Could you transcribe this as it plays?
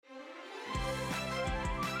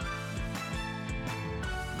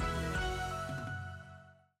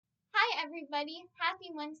everybody. Happy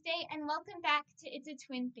Wednesday, and welcome back to It's a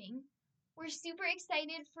Twin Thing. We're super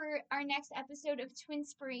excited for our next episode of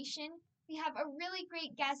Twinspiration. We have a really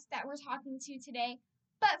great guest that we're talking to today,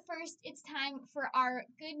 but first, it's time for our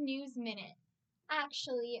Good News Minute.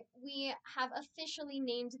 Actually, we have officially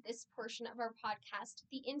named this portion of our podcast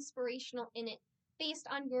the Inspirational In It, based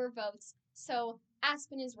on your votes. So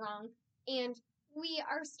Aspen is wrong, and we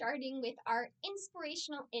are starting with our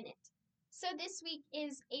Inspirational In It. So this week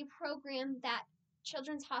is a program that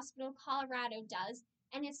Children's Hospital Colorado does,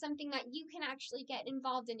 and it's something that you can actually get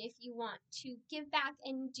involved in if you want to give back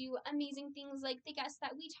and do amazing things like the guests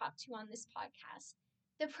that we talk to on this podcast.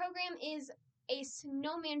 The program is a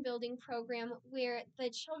snowman building program where the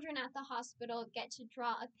children at the hospital get to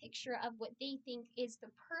draw a picture of what they think is the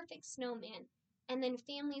perfect snowman, and then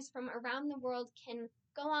families from around the world can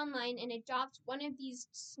go online and adopt one of these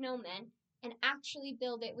snowmen and actually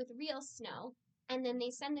build it with real snow, and then they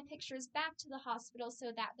send the pictures back to the hospital so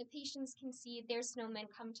that the patients can see their snowmen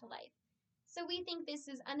come to life. So we think this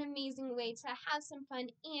is an amazing way to have some fun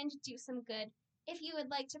and do some good. If you would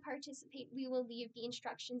like to participate, we will leave the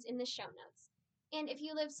instructions in the show notes. And if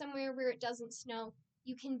you live somewhere where it doesn't snow,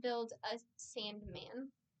 you can build a sandman.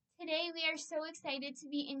 Today, we are so excited to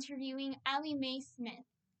be interviewing Ellie Mae Smith.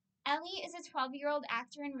 Ellie is a 12-year-old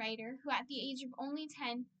actor and writer who, at the age of only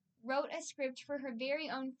 10, wrote a script for her very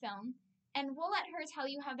own film, and we'll let her tell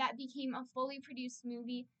you how that became a fully produced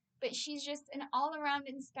movie, but she's just an all-around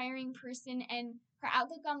inspiring person, and her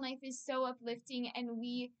outlook on life is so uplifting, and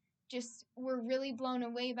we just were really blown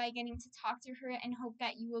away by getting to talk to her and hope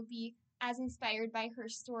that you will be as inspired by her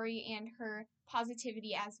story and her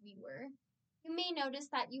positivity as we were. You may notice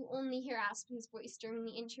that you only hear Aspen's voice during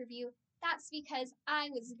the interview. That's because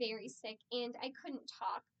I was very sick and I couldn't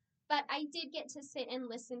talk, but I did get to sit and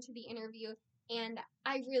listen to the interview, and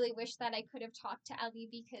I really wish that I could have talked to Ellie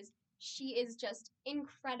because she is just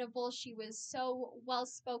incredible. She was so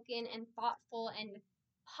well-spoken and thoughtful and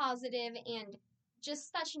positive and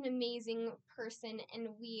just such an amazing person, and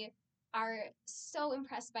we are so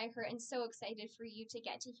impressed by her and so excited for you to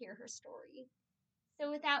get to hear her story. So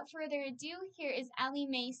without further ado, here is Ellie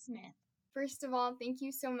Mae Smith. First of all, thank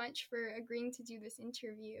you so much for agreeing to do this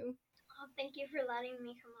interview. Oh, thank you for letting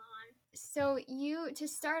me come on. So to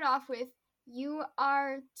start off with, you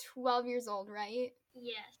are 12 years old, right?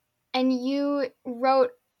 Yes. And you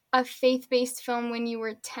wrote a faith-based film when you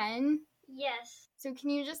were 10? Yes. So can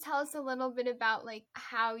you just tell us a little bit about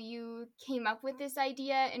how you came up with this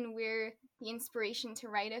idea and where the inspiration to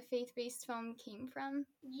write a faith-based film came from?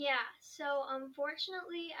 Yeah, so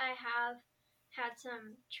unfortunately I have had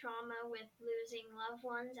some trauma with losing loved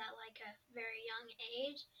ones at a very young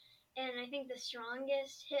age, and I think the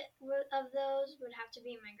strongest hit of those would have to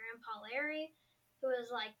be my grandpa Larry, who was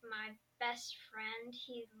my best friend.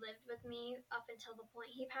 He lived with me up until the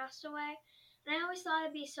point he passed away. And I always thought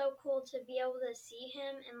it'd be so cool to be able to see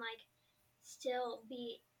him and still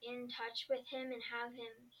be in touch with him and have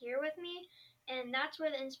him here with me. And that's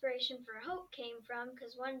where the inspiration for Hope came from,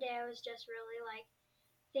 because one day I was just really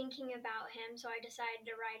thinking about him, so I decided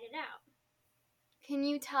to write it out. Can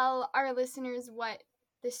you tell our listeners what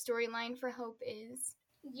the storyline for Hope is?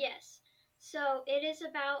 Yes. So it is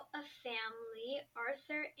about a family,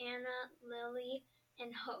 Arthur, Anna, Lily,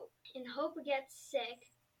 and Hope. And Hope gets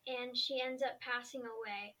sick and she ends up passing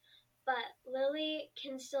away. But Lily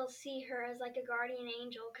can still see her as a guardian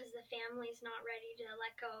angel because the family's not ready to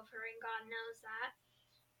let go of her, and God knows that.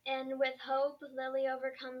 And with Hope, Lily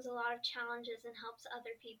overcomes a lot of challenges and helps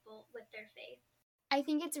other people with their faith. I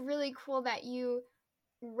think it's really cool that you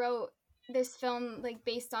wrote this film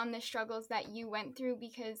based on the struggles that you went through,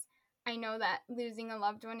 because I know that losing a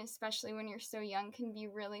loved one, especially when you're so young, can be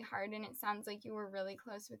really hard, and it sounds like you were really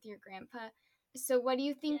close with your grandpa. So what do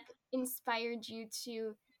you think inspired you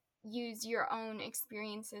to use your own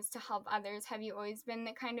experiences to help others? Have you always been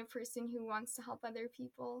the kind of person who wants to help other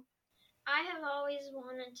people? I have always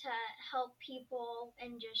wanted to help people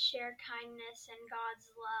and just share kindness and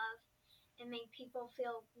God's love and make people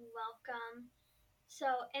feel welcome. So,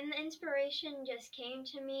 and the inspiration just came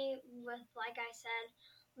to me with, like I said,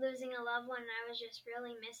 losing a loved one. I was just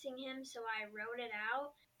really missing him, so I wrote it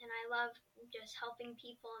out. And I love just helping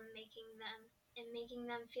people and making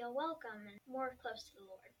them feel welcome and more close to the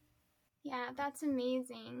Lord. Yeah, that's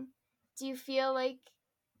amazing. Do you feel like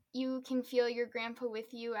you can feel your grandpa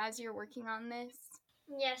with you as you're working on this?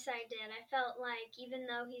 Yes, I did. I felt even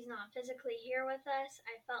though he's not physically here with us,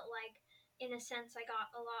 I felt in a sense, I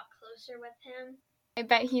got a lot closer with him. I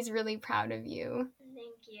bet he's really proud of you.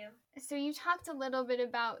 Thank you. So you talked a little bit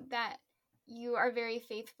about that you are very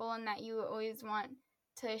faithful and that you always want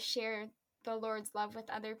to share the Lord's love with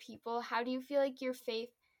other people. How do you feel like your faith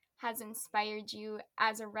has inspired you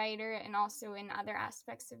as a writer and also in other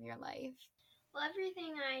aspects of your life? Well,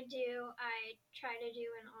 everything I do, I try to do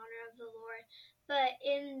in honor of the Lord. But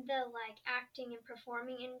in the acting and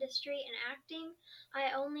performing industry and acting,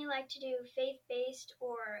 I only like to do faith-based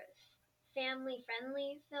or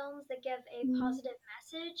family-friendly films that give a positive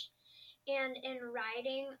message. And in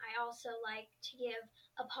writing, I also like to give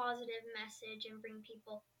a positive message and bring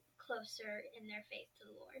people closer in their faith to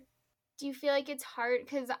the Lord. Do you feel like it's hard?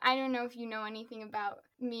 Because I don't know if you know anything about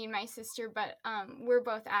me and my sister, but we're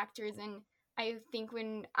both actors, and I think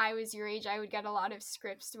when I was your age, I would get a lot of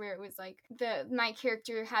scripts where it was like my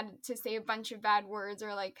character had to say a bunch of bad words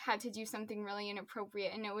or like had to do something really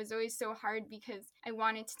inappropriate, and it was always so hard because I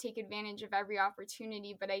wanted to take advantage of every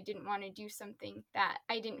opportunity, but I didn't want to do something that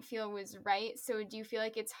I didn't feel was right. So do you feel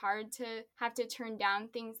like it's hard to have to turn down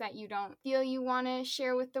things that you don't feel you want to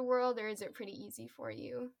share with the world, or is it pretty easy for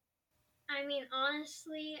you? I mean,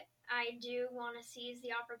 honestly, I do want to seize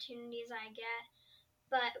the opportunities I get,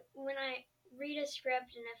 but when I read a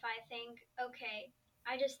script and if I think, okay,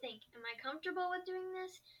 I just think, am I comfortable with doing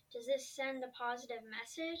this? Does this send a positive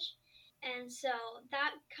message? And so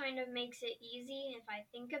that kind of makes it easy if I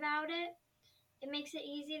think about it. It makes it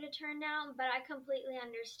easy to turn down, but I completely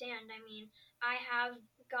understand. I mean, I have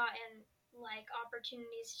gotten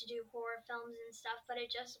opportunities to do horror films and stuff, but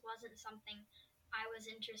it just wasn't something I was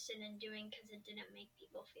interested in doing because it didn't make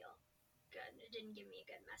people feel good. It didn't give me a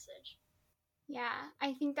good message. Yeah,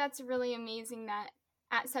 I think that's really amazing that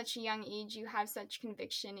at such a young age you have such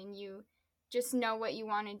conviction and you just know what you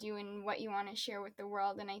want to do and what you want to share with the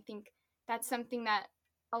world. And I think that's something that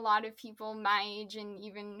a lot of people my age and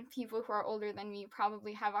even people who are older than me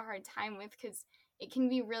probably have a hard time with, because it can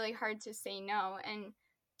be really hard to say no. And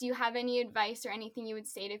do you have any advice or anything you would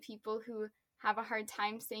say to people who have a hard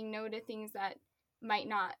time saying no to things that might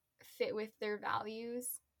not fit with their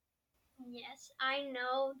values? Yes, I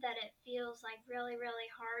know that it feels really, really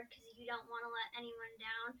hard because you don't want to let anyone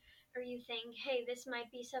down, or you think, hey, this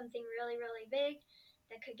might be something really, really big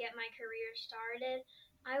that could get my career started.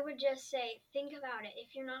 I would just say, think about it.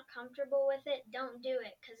 If you're not comfortable with it, don't do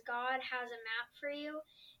it because God has a map for you.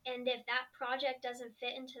 And if that project doesn't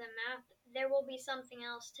fit into the map, there will be something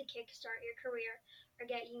else to kickstart your career or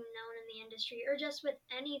get you known in the industry or just with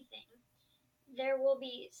anything. There will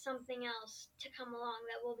be something else to come along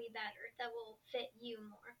that will be better, that will fit you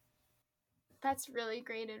more. That's really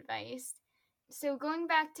great advice. So, going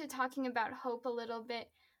back to talking about hope a little bit,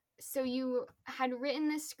 so you had written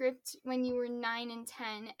the script when you were 9 and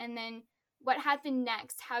 10, and then what happened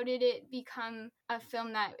next? How did it become a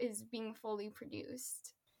film that is being fully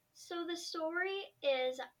produced? So, the story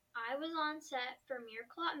is I was on set for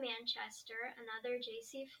Miracle at Manchester, another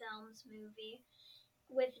JC Films movie,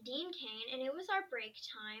 with Dean Cain, and it was our break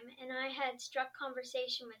time, and I had struck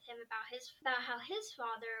conversation with him about how his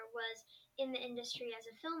father was in the industry as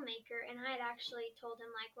a filmmaker, and I had actually told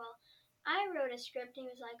him well, I wrote a script, and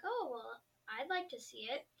he was like, oh, well, I'd like to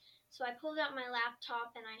see it. So I pulled out my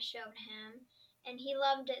laptop and I showed him, and he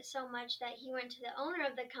loved it so much that he went to the owner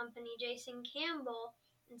of the company, Jason Campbell,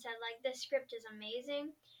 and said this script is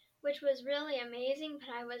amazing, which was really amazing,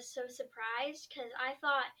 but I was so surprised because I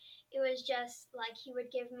thought it was just he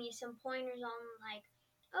would give me some pointers on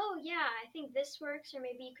oh yeah, I think this works, or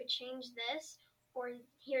maybe you could change this, or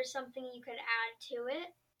here's something you could add to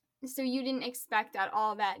it. So, you didn't expect at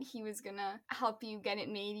all that he was gonna help you get it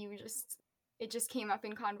made. It just came up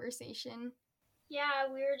in conversation. Yeah,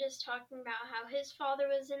 we were just talking about how his father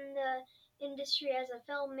was in the industry as a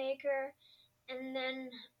filmmaker, and then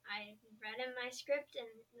I read him my script, and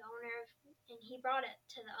he brought it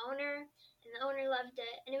to the owner, and the owner loved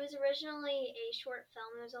it. And it was originally a short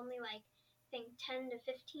film. It was only I think 10 to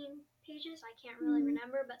 15 pages. I can't really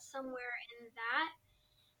remember, but somewhere in that.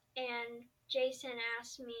 And Jason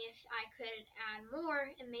asked me if I could add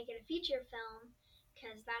more and make it a feature film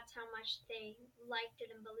because that's how much they liked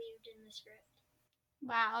it and believed in the script.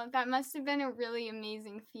 Wow, that must have been a really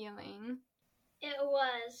amazing feeling. It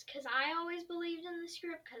was, because I always believed in the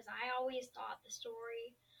script, because I always thought the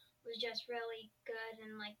story was just really good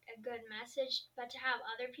and a good message. But to have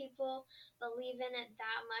other people believe in it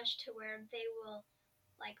that much to where they will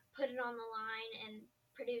put it on the line and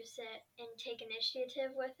produce it and take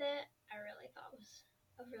initiative with it, I really thought was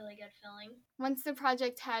a really good feeling. Once the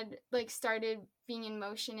project had started being in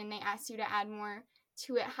motion and they asked you to add more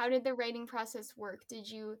to it, how did the writing process work? Did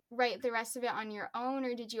you write the rest of it on your own,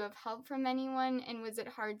 or did you have help from anyone? And was it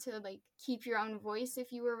hard to keep your own voice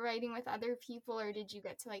if you were writing with other people, or did you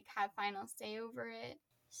get to have final say over it?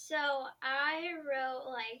 So I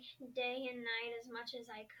wrote day and night as much as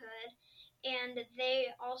I could, and they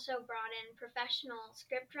also brought in professional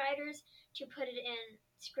script writers to put it in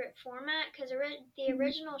script format because the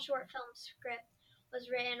original short film script was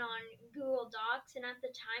written on Google Docs, and at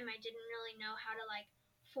the time I didn't really know how to like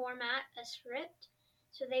format a script.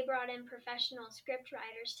 So they brought in professional script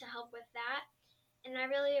writers to help with that, and I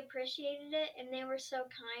really appreciated it, and they were so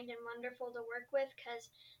kind and wonderful to work with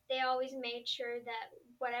because they always made sure that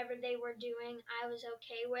whatever they were doing I was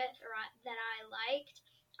okay with or that I liked.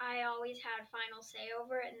 I always had final say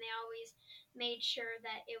over it, and they always made sure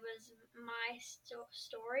that it was my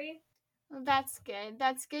story. Well, that's good.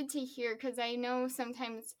 That's good to hear because I know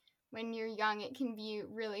sometimes when you're young, it can be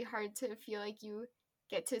really hard to feel like you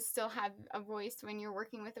get to still have a voice when you're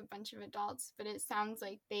working with a bunch of adults. But it sounds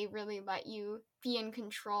like they really let you be in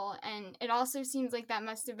control. And it also seems like that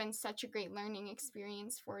must have been such a great learning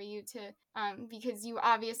experience for you because you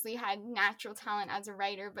obviously had natural talent as a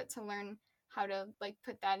writer, but to learn how to like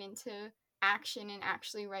put that into action and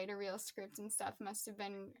actually write a real script and stuff must have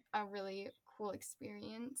been a really cool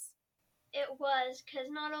experience. It was because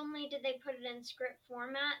not only did they put it in script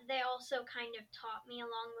format, they also kind of taught me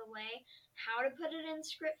along the way how to put it in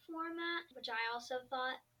script format, which I also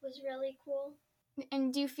thought was really cool.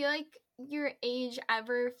 And do you feel like your age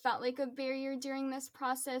ever felt like a barrier during this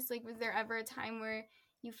process? Like, was there ever a time where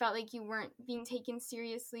you felt like you weren't being taken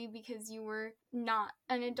seriously because you were not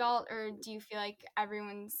an adult, or do you feel like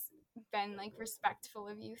everyone's been like respectful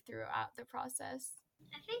of you throughout the process?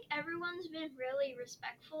 I think everyone's been really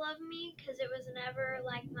respectful of me because it was never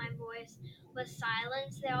like my voice was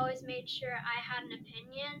silenced. They always made sure I had an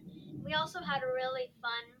opinion. We also had a really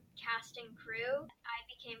fun casting crew. I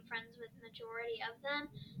became friends with the majority of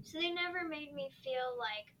them, so they never made me feel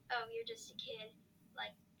like, oh, you're just a kid.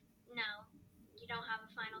 Like, no, you don't have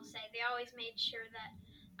a final say. They always made sure that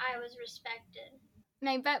I was respected. And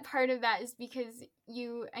I bet part of that is because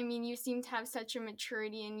you seem to have such a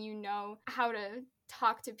maturity and you know how to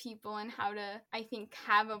talk to people and how to, I think,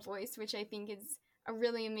 have a voice, which I think is a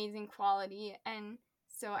really amazing quality. And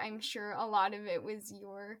so I'm sure a lot of it was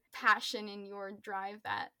your passion and your drive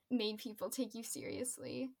that made people take you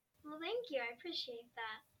seriously. Well, thank you. I appreciate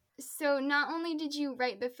that. So not only did you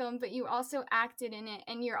write the film, but you also acted in it,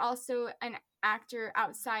 and you're also an actor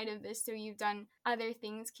outside of this, so you've done other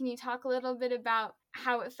things. Can you talk a little bit about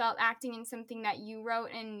how it felt acting in something that you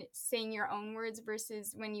wrote and saying your own words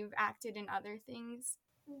versus when you've acted in other things?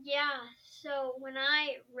 Yeah, so when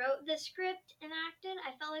I wrote the script and acted,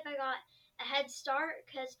 I felt like I got a head start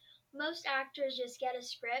because most actors just get a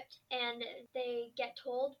script and they get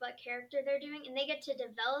told what character they're doing and they get to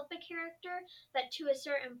develop a character, but to a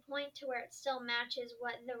certain point to where it still matches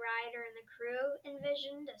what the writer and the crew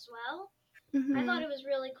envisioned as well. I thought it was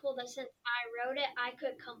really cool that since I wrote it, I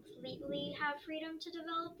could completely have freedom to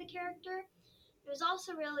develop the character. It was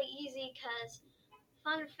also really easy because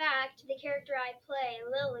fun fact, the character I play,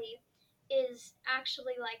 Lily, is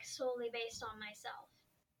actually like solely based on myself.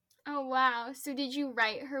 Oh, wow. So did you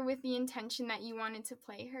write her with the intention that you wanted to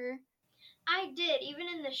play her? I did. Even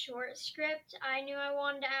in the short script, I knew I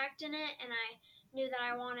wanted to act in it, and I knew that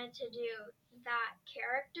I wanted to do that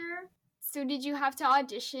character. So did you have to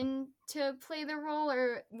audition to play the role,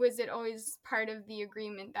 or was it always part of the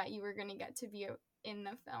agreement that you were going to get to be in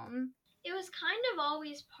the film? It was kind of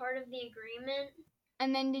always part of the agreement.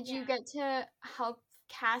 And then did you get to help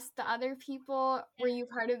cast the other people? Were you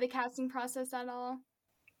part of the casting process at all?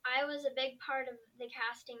 I was a big part of the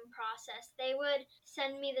casting process. They would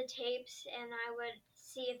send me the tapes and I would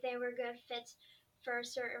see if they were good fits for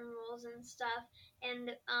certain roles and stuff. And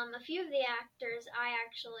a few of the actors I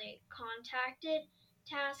actually contacted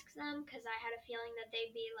to ask them because I had a feeling that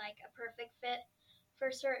they'd be like a perfect fit for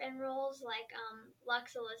certain roles, like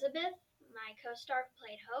Lux Elizabeth, my co-star who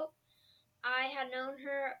played Hope. I had known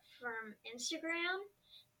her from Instagram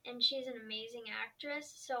and she's an amazing actress,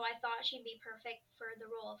 so I thought she'd be perfect for the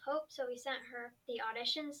role of Hope. So we sent her the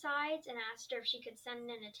audition sides and asked her if she could send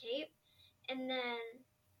in a tape. And then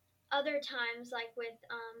other times, like with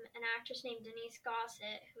an actress named Denise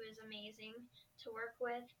Gossett, who is amazing to work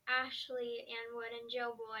with, Ashley Ann Wood and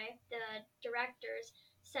Joe Boy, the directors,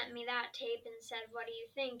 sent me that tape and said, "What do you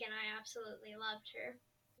think?" And I absolutely loved her.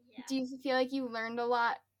 Yeah. Do you feel like you learned a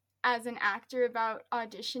lot as an actor about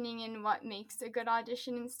auditioning and what makes a good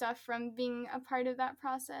audition and stuff from being a part of that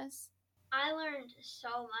process? I learned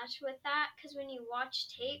so much with that because when you watch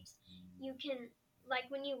tapes, you can, like,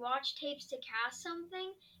 when you watch tapes to cast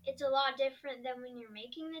something, it's a lot different than when you're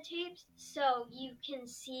making the tapes. So you can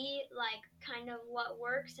see, like, kind of what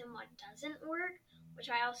works and what doesn't work,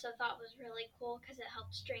 which I also thought was really cool because it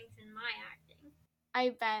helped strengthen my acting.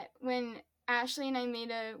 I bet when Ashley and I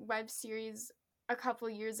made a web series a couple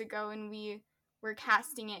years ago, and we were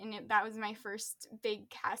casting it, and that was my first big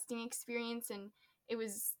casting experience, and it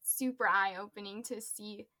was super eye-opening to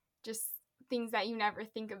see just things that you never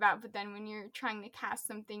think about, but then when you're trying to cast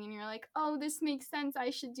something and you're like, oh, this makes sense, I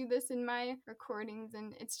should do this in my recordings,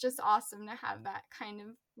 and it's just awesome to have that kind of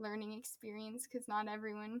learning experience, because not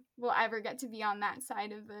everyone will ever get to be on that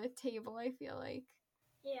side of the table, I feel like.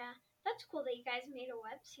 Yeah, that's cool that you guys made a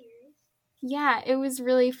web series. Yeah, it was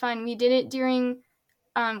really fun. We did it during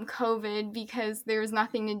COVID because there was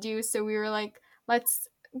nothing to do, so we were like, let's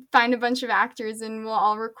find a bunch of actors and we'll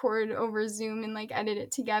all record over Zoom and like edit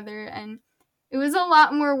it together, and it was a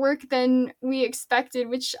lot more work than we expected,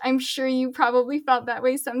 which I'm sure you probably felt that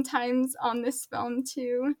way sometimes on this film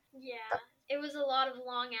too. Yeah, it was a lot of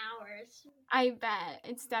long hours. I bet.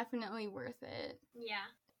 It's definitely worth it. Yeah.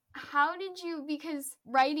 How did you, because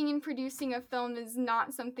writing and producing a film is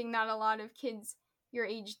not something that a lot of kids your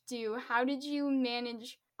age do, how did you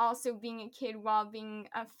manage also being a kid while being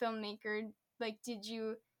a filmmaker? Like, did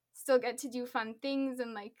you still get to do fun things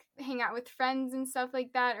and like hang out with friends and stuff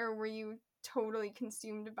like that, or were you totally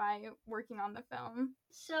consumed by working on the film?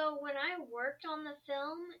 So when I worked on the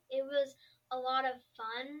film, it was a lot of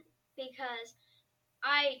fun because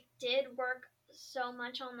I did work so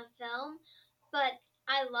much on the film, but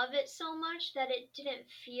I love it so much that it didn't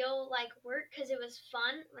feel like work because it was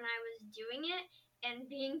fun when I was doing it and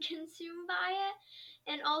being consumed by it.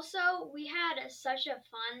 And also, we had such a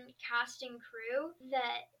fun casting crew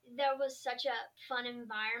that there was such a fun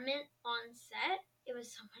environment on set. It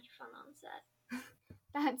was so much fun on set.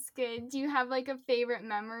 That's good. Do you have like a favorite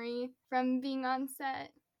memory from being on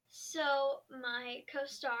set? So, my co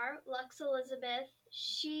star, Lux Elizabeth,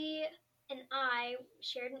 she and I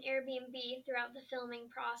shared an Airbnb throughout the filming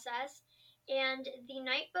process. And the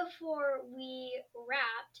night before we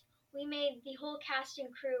wrapped, we made the whole cast and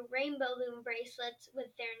crew rainbow loom bracelets with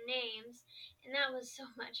their names. And that was so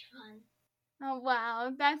much fun. Oh,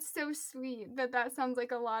 wow. That's so sweet. That sounds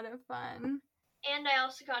like a lot of fun. And I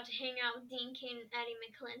also got to hang out with Dean Cain and Eddie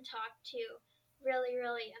McClintock, too. Really,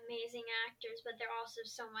 really amazing actors, but they're also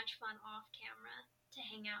so much fun off camera to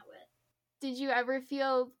hang out with. Did you ever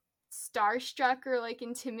feel starstruck or like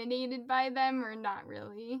intimidated by them, or not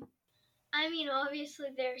really? I mean, obviously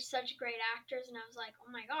they're such great actors, and I was like, oh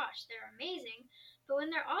my gosh, they're amazing. But when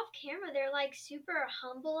they're off camera, they're like super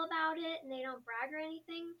humble about it, and they don't brag or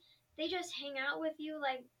anything. They just hang out with you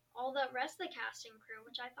like all the rest of the casting crew,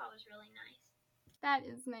 which I thought was really nice. That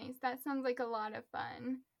is nice. That sounds like a lot of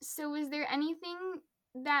fun. So was there anything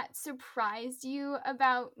that surprised you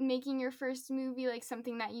about making your first movie, like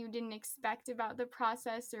something that you didn't expect about the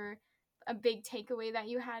process, or a big takeaway that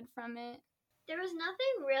you had from it? There was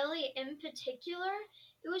nothing really in particular.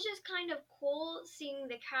 It was just kind of cool seeing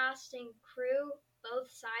the cast and crew,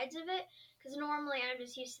 both sides of it, because normally I'm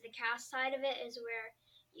just used to the cast side of it, is where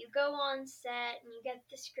you go on set and you get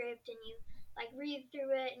the script and you like read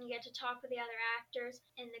through it and you get to talk with the other actors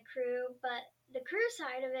and the crew. But the crew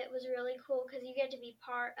side of it was really cool because you get to be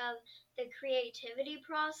part of the creativity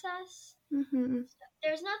process. Mm-hmm.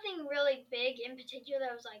 There's nothing really big in particular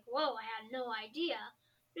that was like, whoa, I had no idea.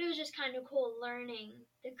 But it was just kind of cool learning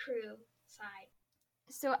the crew side.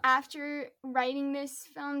 So after writing this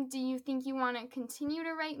film, do you think you want to continue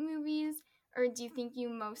to write movies? Or do you think you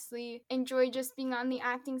mostly enjoy just being on the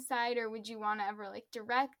acting side? Or would you want to ever like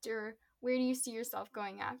direct? Or where do you see yourself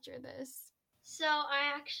going after this? So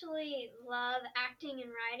I actually love acting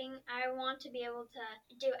and writing. I want to be able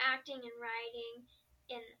to do acting and writing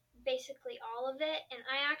in basically all of it. And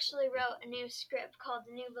I actually wrote a new script called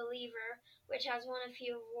The New Believer, which has won a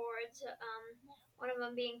few awards. One of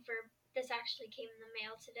them being for, this actually came in the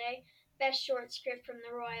mail today, Best Short Script from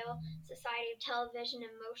the Royal Society of Television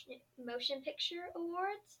and Motion Picture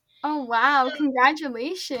Awards. Oh, wow. So,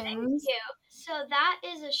 congratulations. thank you. So that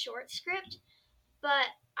is a short script, but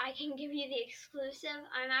I can give you the exclusive.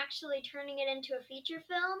 I'm actually turning it into a feature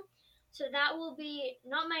film. So that will be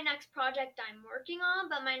not my next project I'm working on,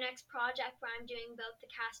 but my next project where I'm doing both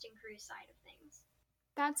the cast and crew side of things.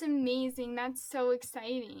 That's amazing. That's so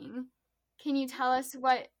exciting. Can you tell us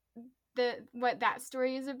what that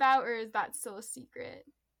story is about, or is that still a secret?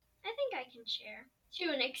 I think I can share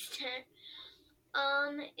to an extent.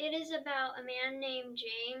 It is about a man named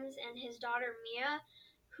James and his daughter Mia,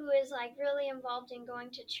 who is like really involved in going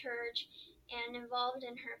to church and involved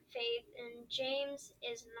in her faith, and James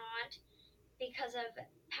is not, because of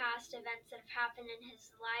past events that have happened in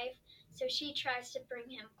his life. So she tries to bring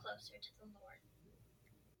him closer to the Lord.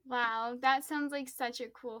 Wow, that sounds like such a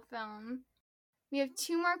cool film. We have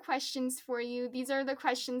 2 more questions for you. These are the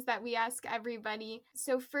questions that we ask everybody.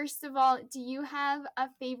 So first of all, do you have a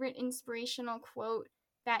favorite inspirational quote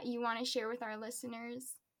that you want to share with our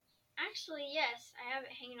listeners? Actually, yes, I have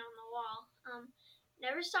it hanging on the wall.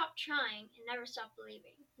 Never stop trying and never stop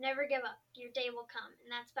believing. Never give up. Your day will come.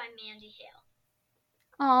 And that's by Mandy Hale.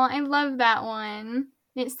 Oh, I love that one.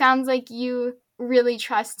 It sounds like you really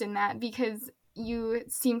trust in that because you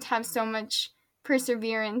seem to have so much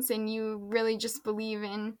perseverance and you really just believe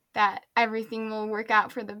in that everything will work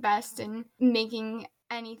out for the best and making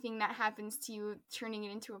anything that happens to you, turning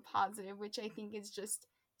it into a positive, which I think is just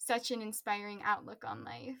such an inspiring outlook on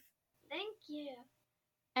life. Thank you.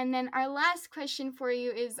 And then our last question for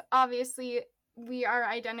you is, obviously we are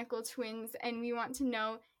identical twins and we want to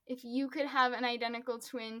know, if you could have an identical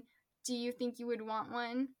twin, do you think you would want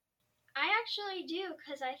one? I actually do,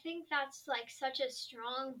 because I think that's like such a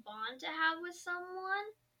strong bond to have with someone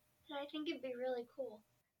that I think it'd be really cool.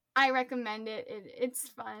 I recommend it. It's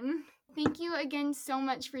fun. Thank you again so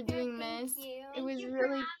much for doing this. Thank you. It was Thank you really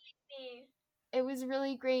for having me. It was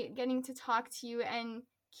really great getting to talk to you, and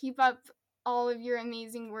keep up all of your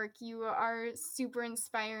amazing work. You are super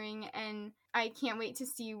inspiring and I can't wait to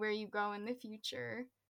see where you go in the future.